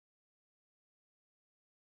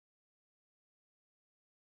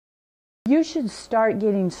You should start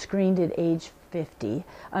getting screened at age 50,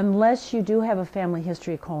 unless you do have a family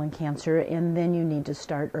history of colon cancer, and then you need to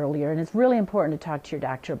start earlier. And it's really important to talk to your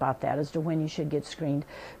doctor about that as to when you should get screened.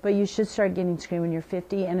 But you should start getting screened when you're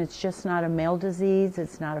 50, and it's just not a male disease,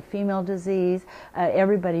 it's not a female disease.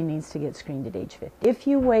 Everybody needs to get screened at age 50. If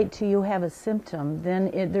you wait till you have a symptom,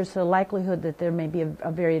 then there's a likelihood that there may be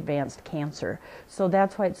a very advanced cancer. So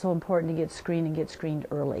that's why it's so important to get screened and get screened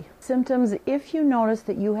early. Symptoms: if you notice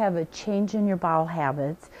that you have a change in your bowel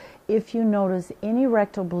habits, if you notice any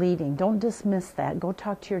rectal bleeding, don't dismiss that. Go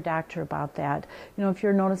talk to your doctor about that. You know, if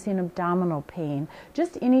you're noticing abdominal pain,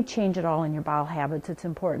 just any change at all in your bowel habits, it's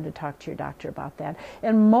important to talk to your doctor about that.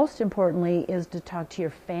 And most importantly is to talk to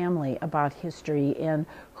your family about history and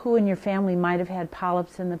who in your family might have had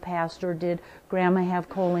polyps in the past, or did grandma have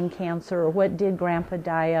colon cancer, or what did grandpa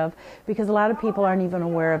die of, because a lot of people aren't even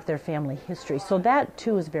aware of their family history. So that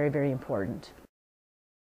too is very, very important.